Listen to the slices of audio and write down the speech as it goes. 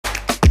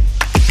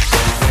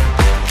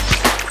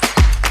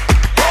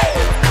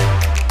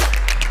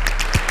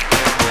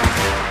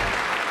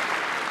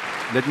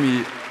let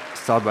me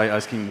start by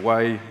asking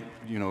why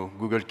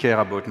Google care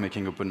about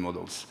making open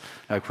models.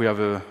 Like we have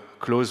a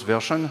closed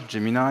version,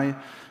 Gemini.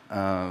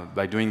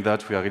 By doing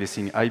that, we are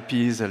releasing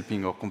IPs,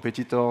 helping our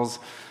competitors,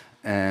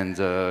 and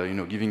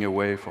giving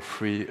away for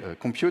free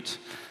compute.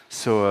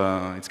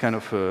 So it's kind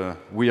of a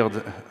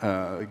weird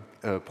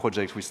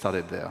project we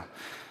started there.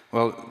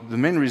 Well, the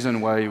main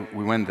reason why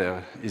we went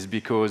there is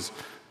because,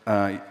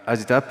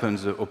 as it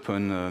happens, the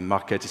open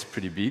market is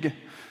pretty big.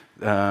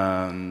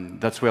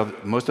 That's where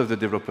most of the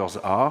developers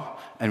are,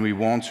 and we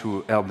want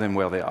to help them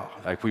where they are.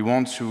 Like we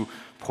want to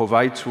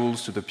provide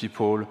tools to the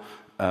people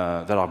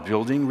that are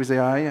building with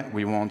AI.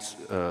 We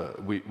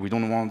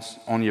don't want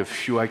only a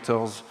few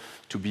actors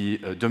to be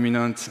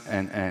dominant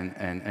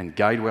and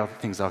guide where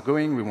things are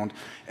going. We want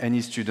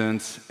any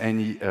students,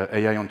 any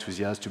AI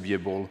enthusiast to be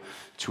able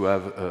to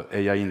have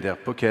AI in their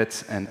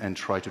pocket and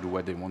try to do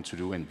what they want to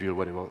do and build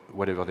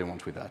whatever they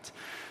want with that.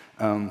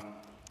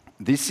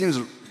 This seems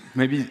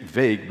maybe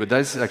vague, but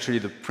that's actually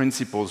the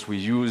principles we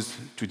used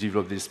to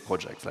develop this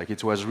project. Like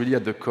it was really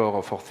at the core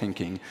of our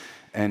thinking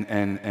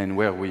and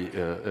where we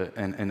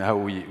and how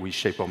we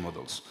shape our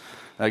models.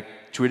 Like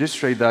to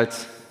illustrate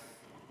that,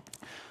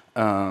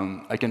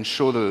 I can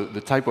show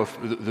the type of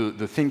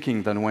the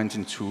thinking that went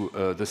into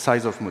the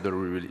size of model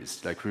we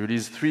released. Like we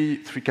released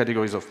three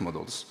categories of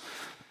models: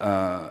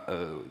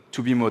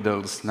 2B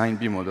models,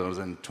 9B models,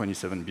 and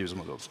 27B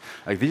models.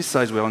 Like these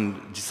sizes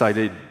weren't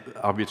decided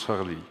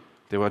arbitrarily.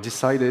 They were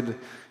decided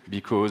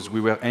because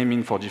we were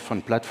aiming for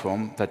different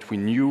platforms that we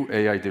knew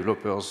AI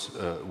developers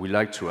would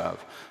like to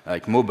have,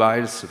 like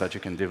mobiles, so that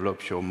you can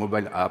develop your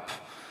mobile app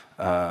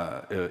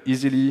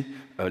easily,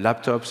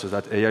 laptops, so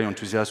that AI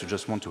enthusiasts who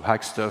just want to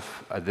hack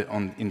stuff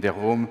in their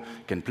home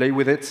can play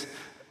with it,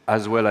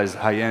 as well as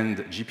high-end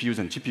GPUs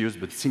and TPUs,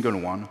 but single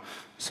one,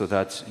 so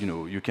that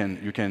you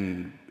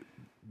can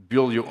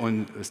build your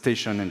own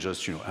station and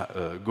just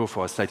go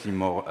for a slightly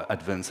more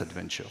advanced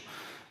adventure.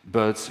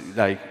 But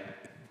like,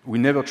 we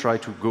never try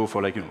to go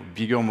for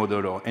bigger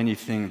model or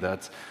anything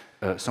that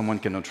someone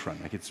cannot run.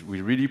 Like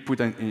we really put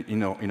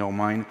in our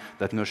mind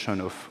that notion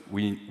of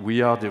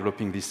we are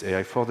developing this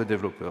AI for the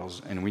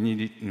developers, and we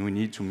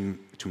need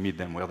to meet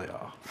them where they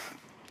are.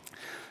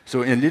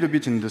 So a little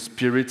bit in the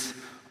spirit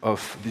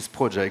of this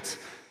project,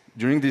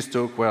 during this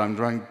talk, where I'm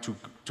trying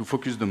to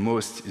focus the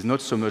most is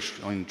not so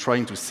much on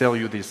trying to sell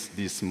you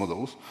these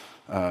models.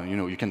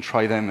 You can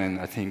try them, and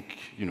I think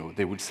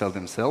they will sell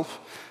themselves.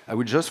 I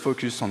would just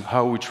focus on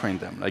how we train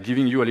them, like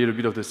giving you a little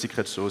bit of the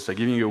secret sauce, like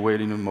giving you away a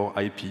little more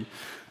IP,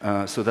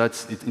 so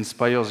that it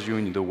inspires you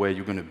in the way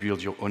you're going to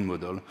build your own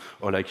model,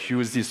 or like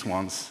use these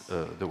ones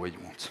the way you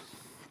want.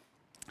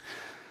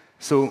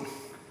 So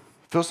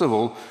first of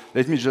all,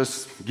 let me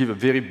just give a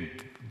very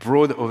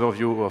broad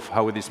overview of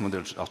how these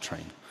models are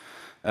trained.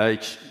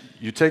 Like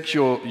you take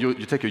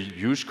a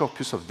huge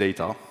corpus of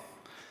data,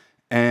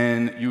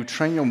 and you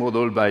train your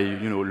model by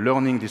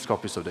learning this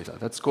corpus of data.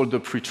 That's called the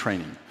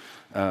pre-training.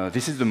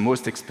 This is the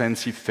most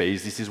expensive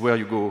phase. This is where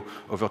you go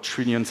over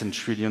trillions and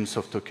trillions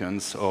of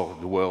tokens or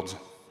the words.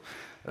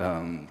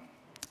 And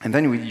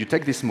then you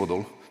take this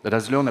model that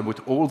has learned about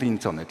all the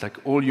internet, like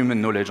all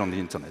human knowledge on the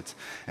internet,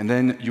 and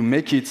then you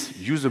make it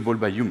usable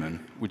by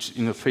human, which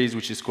in a phase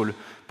which is called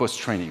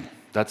post-training.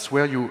 That's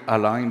where you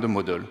align the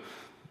model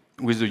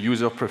with the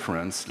user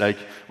preference, like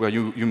where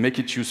you make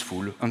it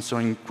useful,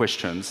 answering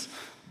questions,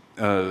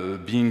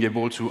 being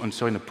able to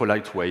answer in a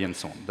polite way, and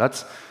so on.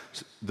 That's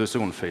the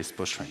second phase,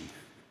 post-training.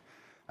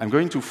 I'm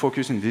going to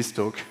focus in this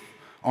talk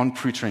on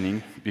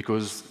pre-training,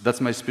 because that's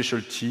my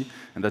specialty,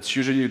 and that's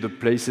usually the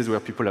places where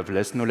people have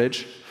less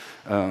knowledge.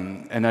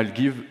 And I'll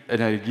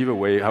give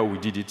away how we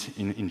did it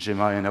in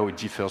Gemma and how it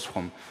differs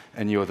from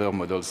any other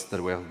models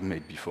that were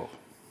made before.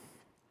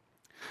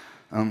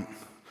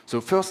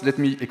 So first, let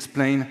me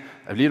explain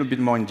a little bit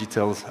more in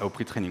details how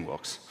pre-training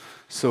works.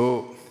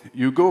 So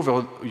you go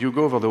over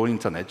the whole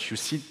internet, you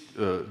see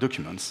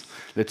documents,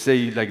 let's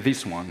say like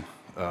this one,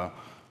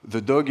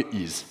 the dog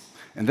is.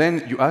 And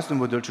then you ask the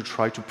model to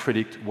try to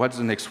predict what's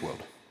the next word.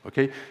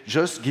 Okay?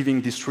 Just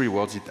giving these three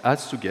words, it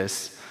has to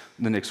guess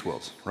the next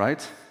words, right?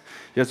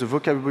 It has a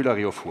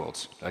vocabulary of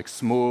words, like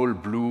small,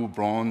 blue,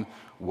 brown,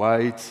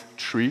 white,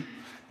 tree.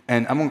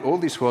 And among all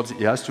these words, it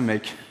has to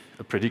make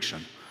a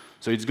prediction.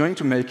 So it's going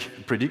to make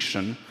a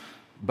prediction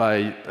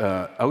by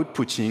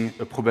outputting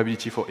a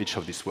probability for each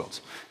of these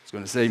words. It's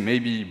going to say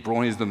maybe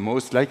brown is the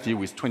most likely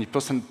with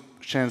 20%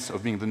 chance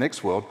of being the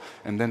next word,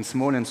 and then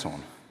small and so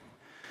on.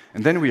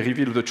 And then we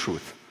reveal the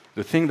truth,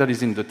 the thing that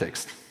is in the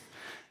text.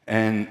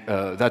 And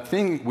that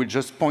thing will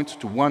just point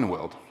to one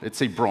word, let's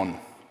say brown,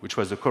 which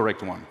was the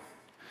correct one.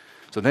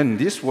 So then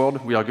this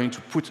word, we are going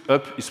to put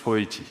up its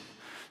probability.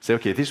 Say,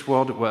 okay, this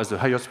word was the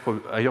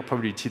higher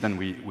probability than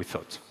we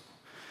thought.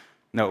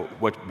 Now,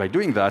 by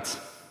doing that,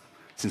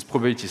 since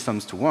probability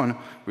sums to 1,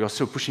 we are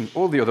still pushing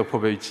all the other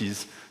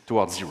probabilities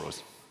towards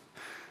zeros.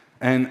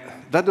 And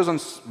that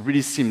doesn't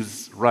really seem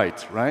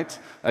right, right?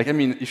 Like, I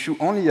mean, if you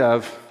only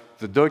have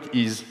the dog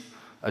is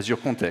as your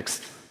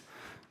context,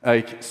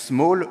 like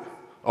small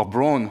or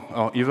brown,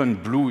 or even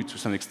blue to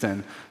some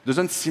extent,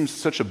 doesn't seem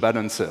such a bad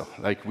answer.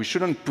 Like, we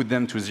shouldn't put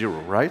them to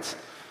 0, right?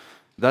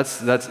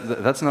 That's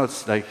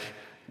not like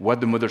what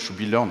the model should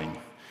be learning.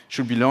 It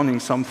should be learning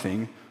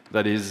something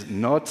that is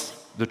not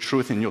the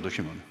truth in your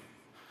document.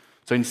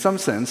 So in some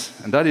sense,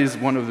 and that is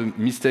one of the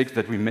mistakes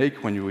that we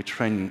make when we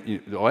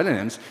train our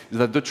LLMs, is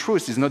that the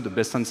truth is not the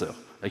best answer.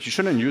 Like, you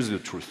shouldn't use the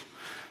truth.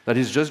 That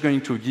is just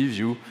going to give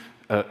you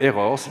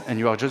errors, and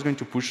you are just going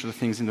to push the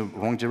things in the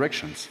wrong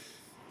directions.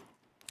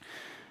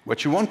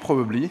 What you want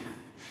probably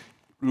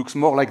looks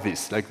more like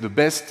this. Like, the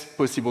best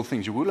possible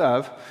thing you will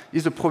have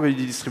is the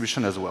probability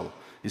distribution as well.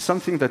 It's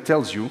something that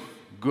tells you,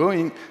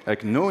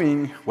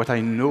 knowing what I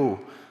know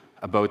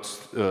about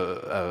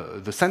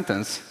the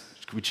sentence,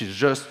 which is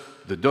just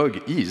the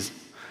dog is,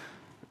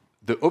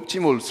 the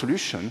optimal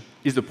solution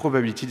is the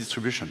probability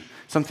distribution.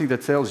 Something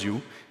that tells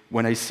you,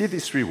 when I see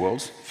these 3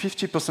 words,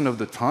 50% of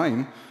the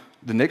time,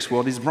 the next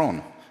word is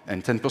brown,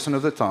 and 10%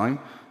 of the time,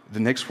 the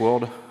next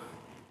word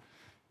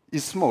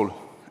is small,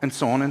 and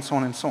so on, and so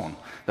on, and so on.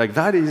 Like,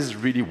 that is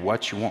really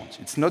what you want.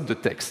 It's not the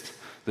text.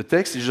 The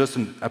text is just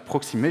an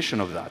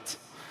approximation of that.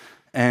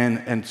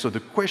 And so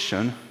the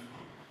question,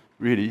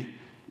 really,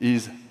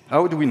 is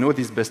how do we know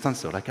this best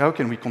answer? Like, how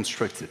can we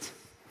construct it?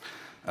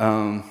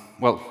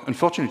 Well,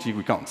 unfortunately,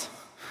 we can't.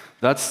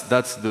 That's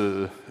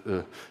the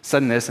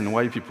sadness and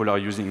why people are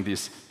using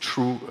this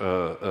true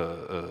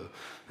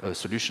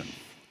solution.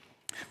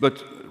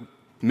 But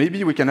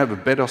maybe we can have a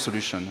better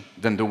solution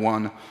than the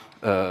one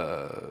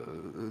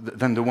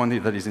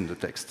that is in the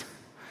text.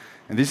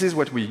 And this is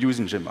what we use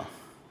in Gemma.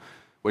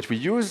 What we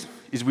use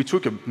is we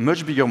took a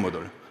much bigger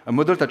model, a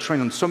model that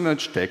trained on so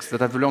much text,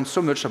 that have learned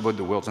so much about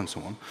the words and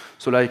so on.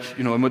 So like,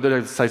 a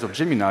model the size of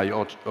Gemini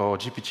or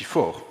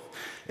GPT-4.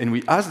 And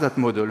we asked that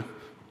model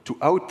to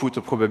output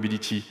a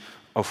probability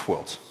of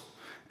words.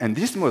 And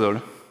this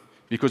model,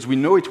 because we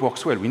know it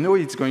works well, we know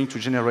it's going to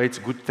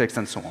generate good text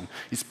and so on,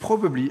 is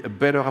probably a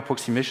better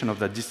approximation of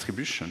that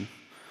distribution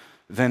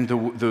than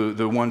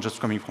the one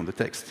just coming from the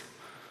text.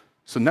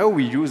 So now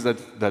we use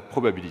that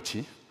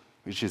probability,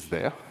 which is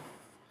there,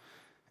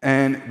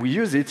 and we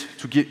use it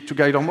to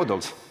guide our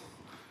models.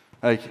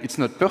 Like, it's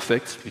not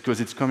perfect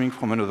because it's coming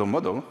from another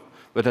model,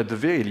 but at the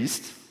very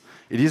least,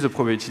 it is a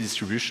probability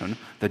distribution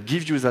that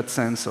gives you that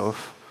sense of,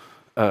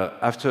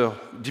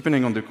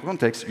 depending on the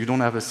context, you don't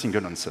have a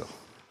single answer.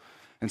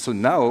 And so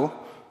now,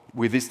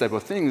 with this type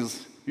of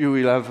things, you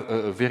will have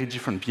a very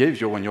different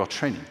behavior when you're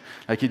training.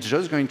 Like, it's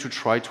just going to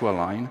try to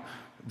align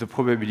the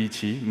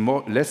probability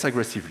less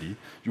aggressively.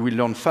 You will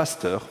learn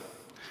faster,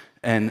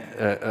 and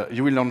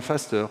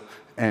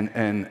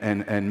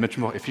much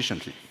more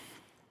efficiently.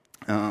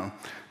 Now,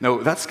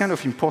 that's kind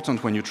of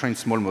important when you train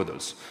small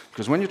models,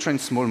 because when you train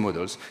small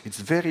models,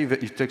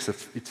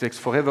 it takes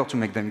forever to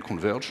make them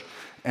converge,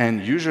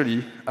 and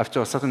usually,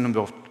 after a certain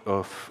number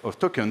of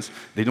tokens,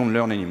 they don't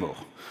learn anymore.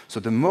 So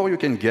the more you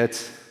can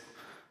get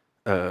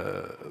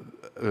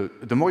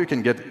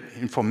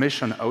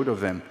information out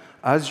of them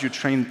as you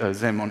train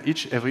them on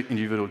every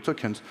individual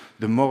token,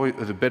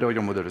 the better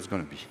your model is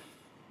going to be.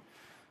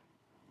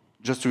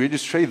 Just to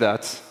illustrate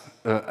that,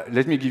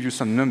 let me give you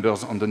some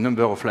numbers on the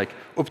number of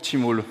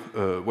optimal,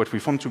 what we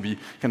found to be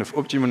kind of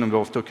optimal number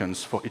of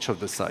tokens for each of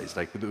the size.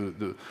 Like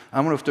the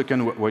amount of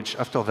tokens which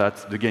after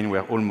that the gain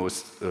were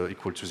almost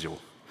equal to 0.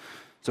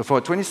 So for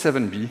a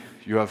 27B,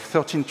 you have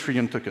 13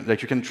 trillion tokens.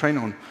 Like, you can train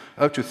on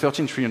up to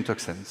 13 trillion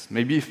tokens,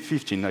 maybe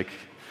 15, like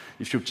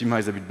if you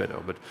optimize a bit better.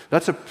 But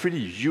that's a pretty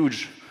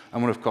huge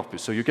amount of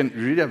corpus. So you can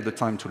really have the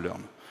time to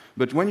learn.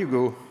 But when you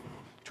go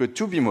to a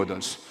 2B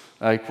models,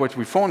 like what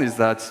we found is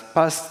that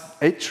past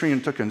 8 trillion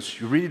tokens,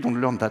 you really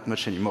don't learn that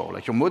much anymore.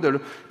 Like, your model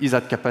is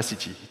at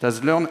capacity. It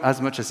has learned as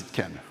much as it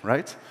can,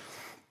 right?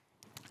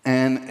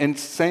 And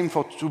same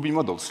for 2B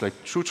models. Like,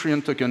 2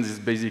 trillion tokens is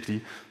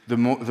basically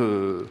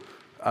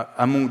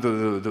among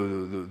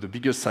the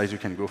biggest size you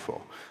can go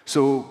for.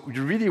 So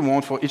you really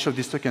want for each of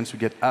these tokens to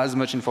get as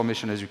much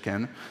information as you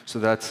can so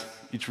that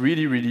it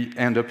really, really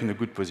end up in a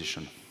good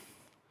position.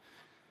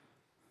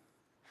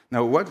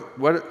 Now,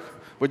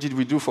 what did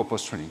we do for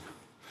post-training?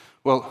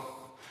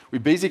 Well, we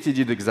basically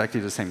did exactly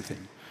the same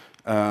thing.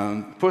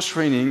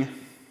 Post-training,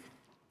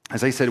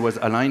 as I said, was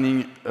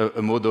aligning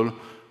a model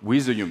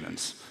with the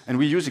humans. And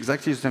we use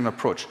exactly the same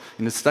approach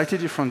in a slightly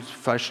different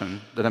fashion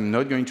that I'm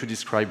not going to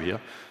describe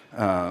here,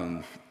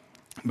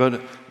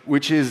 but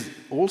which is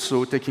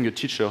also taking a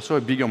teacher, so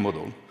a bigger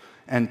model,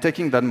 and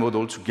taking that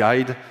model to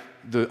guide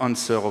the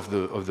answer of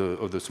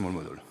the small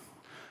model.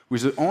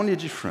 With the only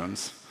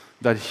difference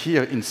that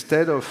here,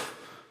 instead of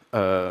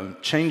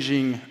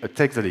changing a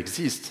text that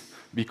exists,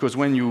 because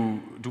when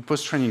you do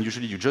post-training,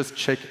 usually you just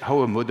check how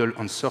a model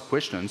answers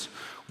questions,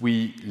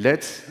 we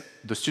let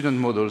the student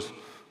models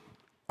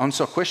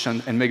answer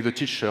questions and make the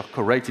teacher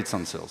correct its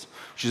answers,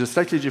 which is a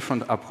slightly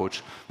different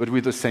approach, but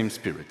with the same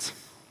spirit.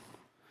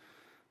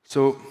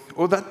 So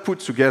all that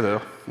put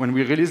together, when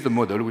we released the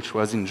model, which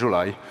was in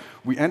July,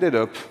 we ended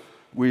up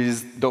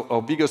with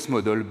our biggest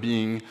model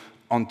being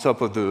on top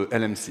of the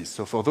LMCs.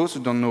 So for those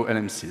who don't know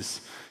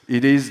LMCs,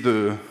 it is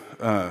the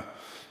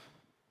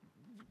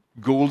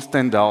gold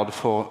standard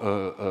for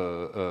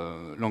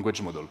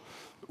language model,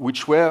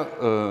 which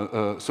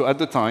were, so at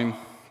the time,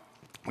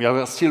 we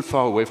were still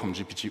far away from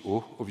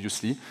GPT-0,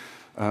 obviously,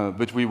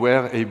 but we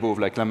were above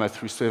like LLaMA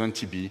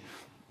 370B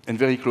and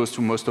very close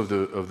to most of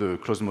the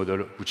closed model,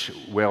 which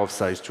were of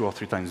size 2 or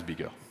 3 times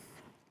bigger.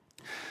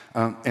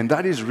 And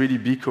that is really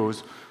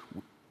because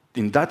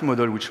in that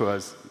model, which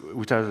has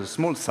a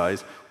small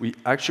size, we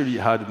actually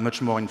had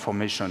much more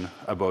information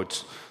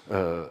about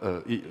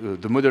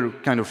the model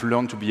kind of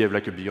learned to behave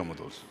like a bigger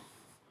model.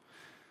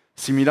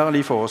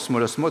 Similarly, for our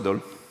smallest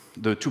model,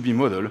 the 2B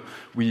model,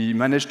 we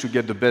managed to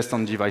get the best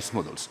on-device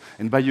models,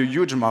 and by a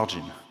huge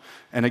margin.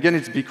 And again,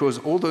 it's because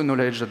all the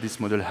knowledge that this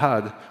model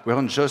had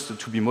weren't just a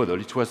 2B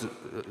model. It was a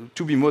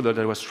 2B model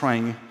that was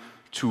trying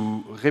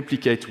to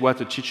replicate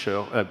what a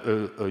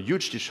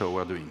huge teacher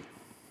were doing.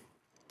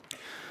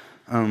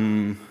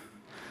 And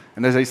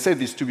as I said,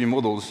 these 2B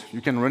models, you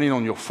can run it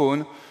on your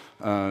phone,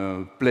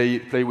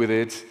 play with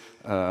it,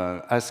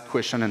 ask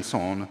questions, and so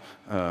on.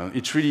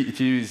 It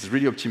is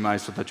really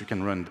optimized so that you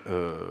can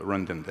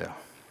run them there.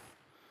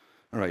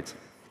 All right.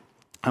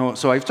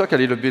 So I've talked a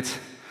little bit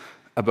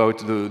about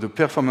the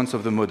performance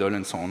of the model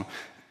and so on.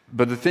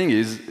 But the thing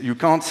is, you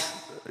can't,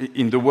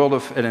 in the world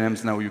of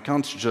LLMs now, you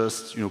can't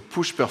just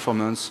push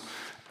performance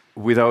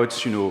without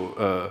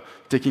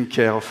taking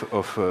care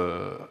of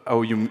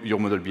how your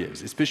model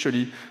behaves,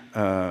 especially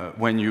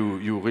when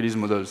you release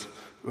models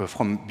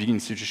from big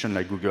institutions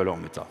like Google or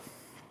Meta.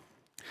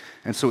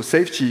 And so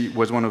safety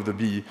was one of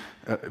the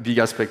big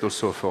aspects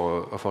also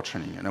of our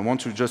training. And I want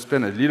to just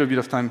spend a little bit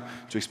of time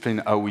to explain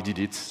how we did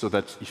it, so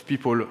that if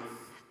people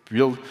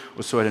build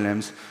also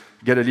LLMs,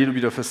 get a little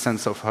bit of a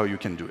sense of how you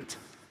can do it.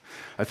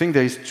 I think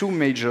there is 2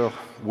 major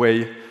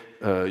ways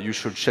you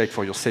should check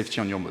for your safety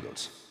on your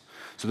models.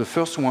 So the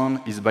first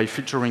one is by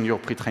filtering your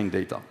pre-trained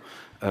data.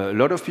 A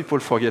lot of people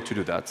forget to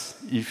do that.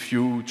 If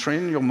you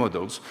train your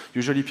models,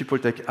 usually people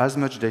take as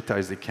much data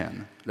as they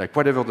can, like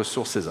whatever the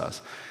sources are.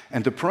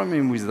 And the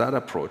problem with that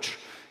approach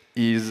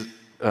is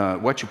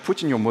what you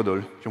put in your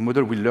model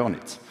will learn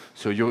it.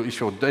 So if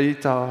your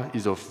data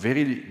is of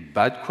very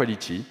bad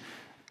quality,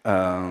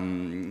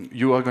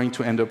 you are going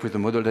to end up with a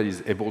model that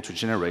is able to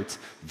generate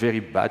very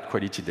bad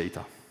quality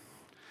data.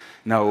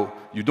 Now,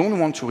 you don't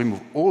want to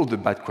remove all the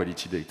bad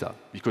quality data,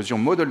 because your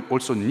model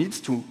also needs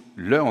to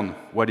learn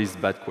what is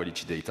bad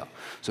quality data.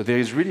 So there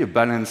is really a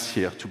balance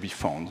here to be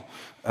found,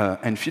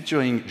 and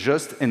filtering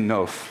just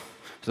enough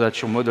so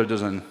that your model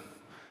doesn't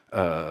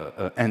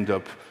end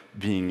up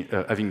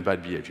having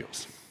bad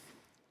behaviors.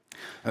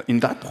 In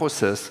that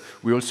process,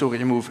 we also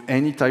remove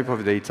any type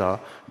of data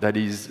that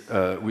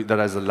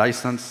has a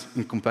license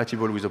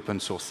incompatible with open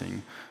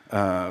sourcing.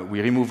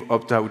 We remove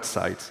opt-out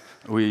sites.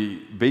 We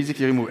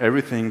basically remove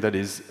everything that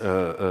is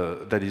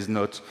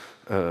not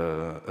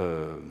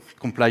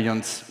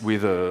compliant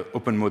with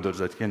open models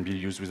that can be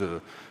used with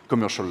a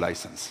commercial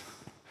license.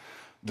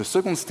 The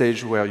second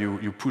stage where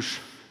you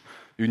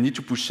need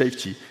to push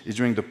safety is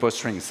during the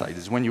post-training side.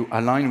 It's when you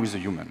align with a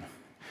human.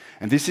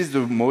 And this is the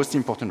most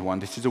important one.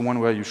 This is the one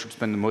where you should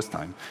spend the most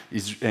time,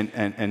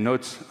 and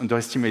not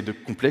underestimate the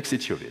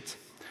complexity of it.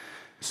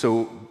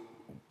 So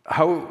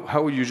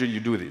how usually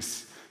you do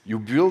this? You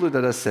build a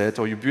data set,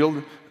 or you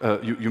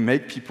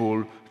make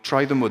people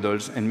try the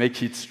models and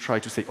make it try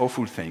to say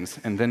awful things,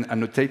 and then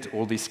annotate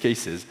all these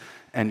cases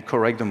and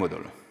correct the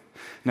model.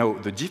 Now,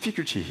 the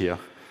difficulty here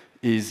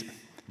is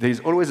there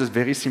is always a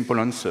very simple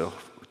answer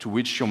to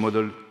which your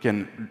model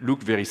can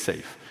look very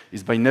safe,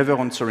 is by never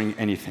answering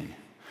anything.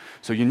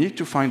 So you need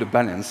to find a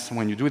balance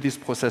when you do this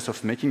process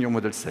of making your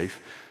model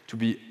safe, to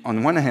be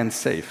on one hand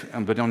safe,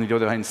 but on the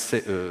other hand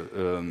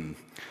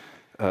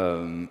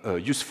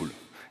useful.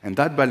 And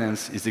that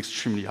balance is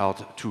extremely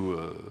hard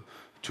to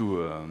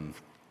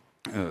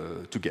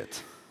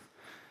get.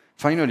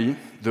 Finally,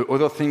 the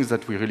other things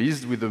that we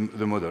released with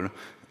the model,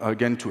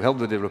 again to help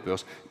the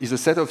developers, is a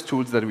set of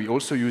tools that we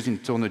also use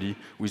internally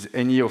with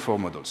any of our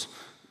models.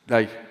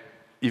 Like,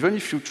 even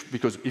if you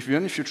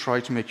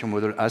try to make your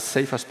model as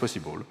safe as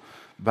possible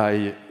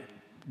by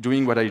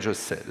doing what I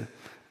just said,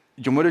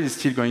 your model is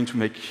still going to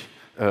make,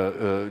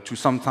 to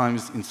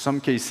sometimes, in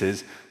some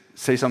cases,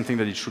 say something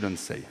that it shouldn't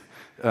say.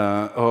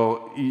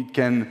 Or it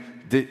can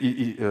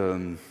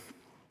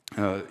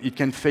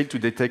fail to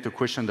detect a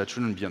question that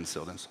shouldn't be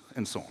answered,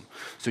 and so on.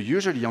 So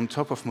usually, on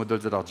top of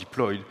models that are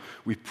deployed,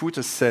 we put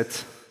a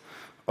set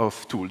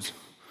of tools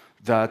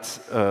that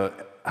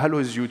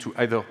allows you to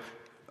either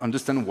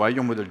understand why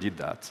your model did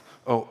that,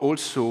 or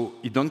also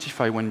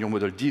identify when your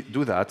model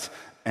do that,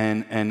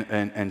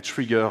 and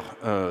trigger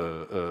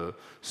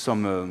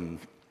some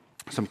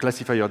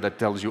classifier that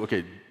tells you,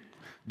 okay,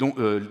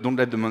 don't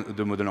let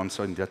the model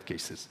answer in that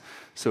case.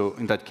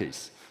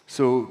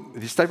 So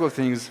these type of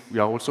things, we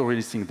are also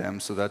releasing them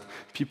so that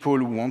people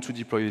who want to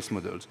deploy these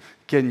models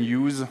can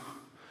use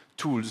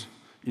tools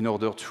in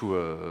order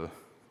to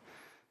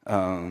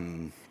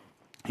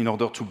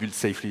build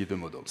safely the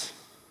models.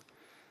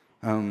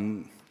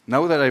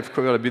 Now that I've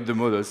covered a bit the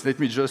models, let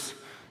me just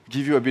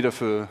give you a bit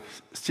of a,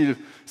 still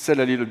sell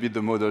a little bit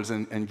the models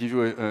and give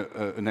you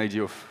an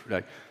idea of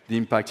like the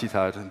impact it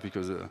had,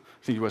 because I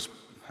think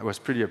I was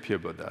pretty happy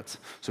about that.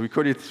 So we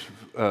call it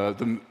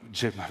the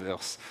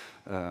Gemmaverse.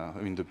 I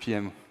mean, the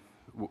PM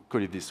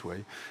call it this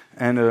way.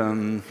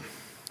 And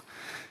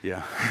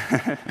yeah,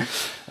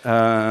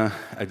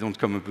 I don't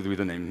come up with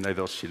a name,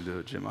 neither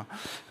Shield Gemma.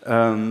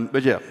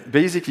 But yeah,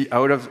 basically,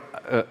 out of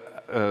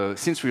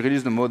since we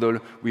released the model,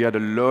 we had a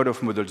lot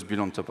of models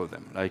built on top of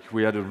them. Like,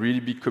 we had a really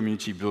big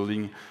community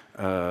building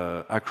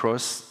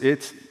across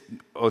it,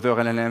 other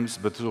LLMs,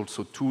 but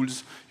also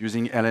tools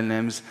using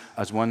LLMs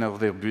as one of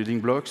their building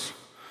blocks.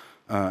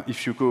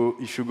 If you go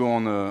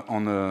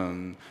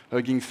on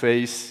Hugging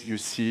Face, you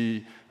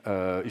see.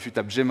 If you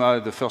tap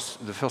Gemma, the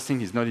first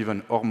thing is not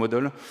even our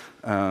model.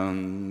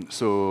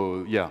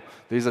 So yeah,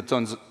 there is a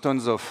tons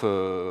of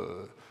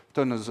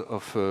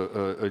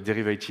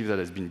derivatives that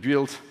has been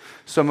built.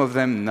 Some of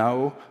them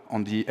now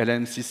on the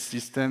LLM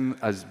system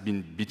has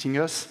been beating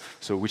us,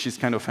 so which is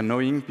kind of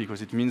annoying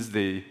because it means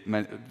the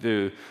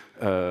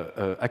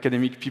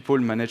academic people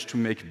manage to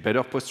make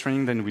better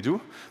post-training than we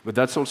do. But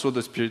that's also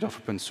the spirit of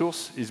open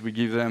source, is we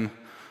give them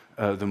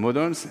the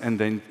models, and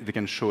then they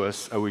can show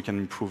us how we can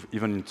improve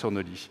even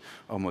internally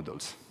our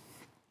models.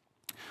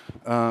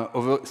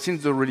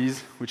 Since the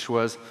release, which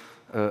was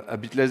a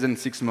bit less than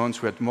 6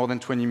 months, we had more than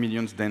 20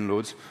 million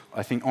downloads,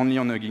 I think only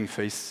on the Hugging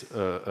Face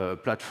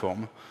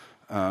platform,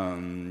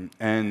 and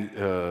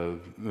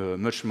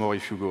much more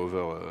if you go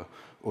over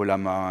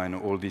LLaMA and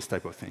all these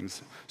type of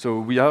things. So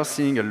we are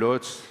seeing a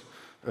lot,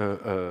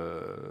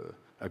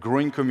 a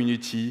growing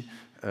community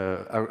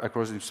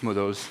across these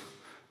models.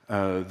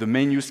 The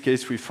main use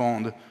case we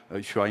found,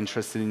 if you are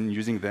interested in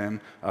using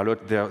them, are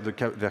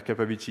their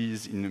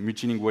capabilities in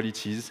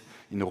multilingualities,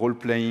 in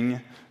role-playing,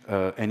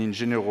 and in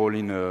general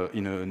in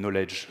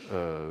knowledge,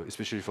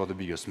 especially for the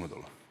biggest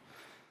model.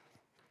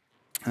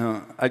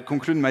 I'd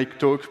conclude my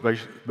talk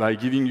by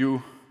giving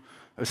you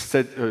a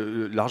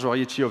large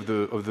variety of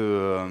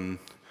the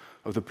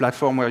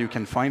platform where you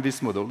can find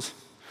these models.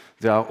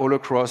 They are all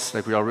across.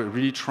 Like, we are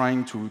really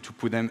trying to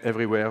put them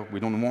everywhere.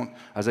 We don't want,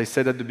 as I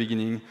said at the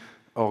beginning,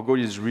 our goal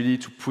is really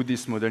to put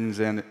this model in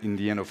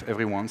the end of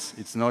everyone's.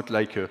 It's not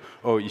like,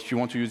 oh, if you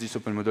want to use these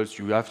open models,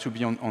 you have to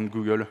be on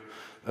Google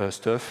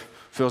stuff.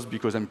 First,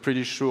 because I'm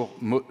pretty sure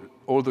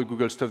all the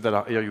Google stuff that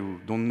are here,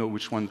 you don't know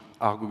which ones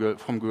are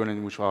from Google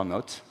and which are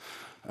not.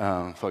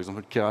 For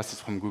example, Keras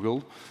is from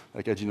Google.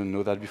 Like, I didn't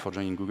know that before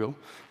joining Google.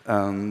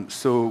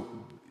 So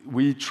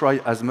we try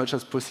as much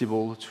as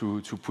possible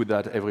to put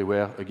that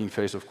everywhere. Hugging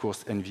Face, of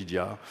course,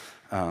 NVIDIA.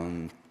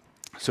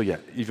 So yeah,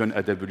 even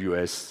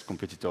AWS,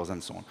 competitors,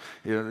 and so on.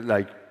 Yeah,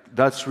 like,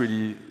 that's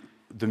really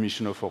the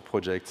mission of our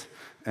project,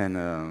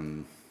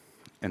 and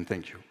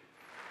thank you.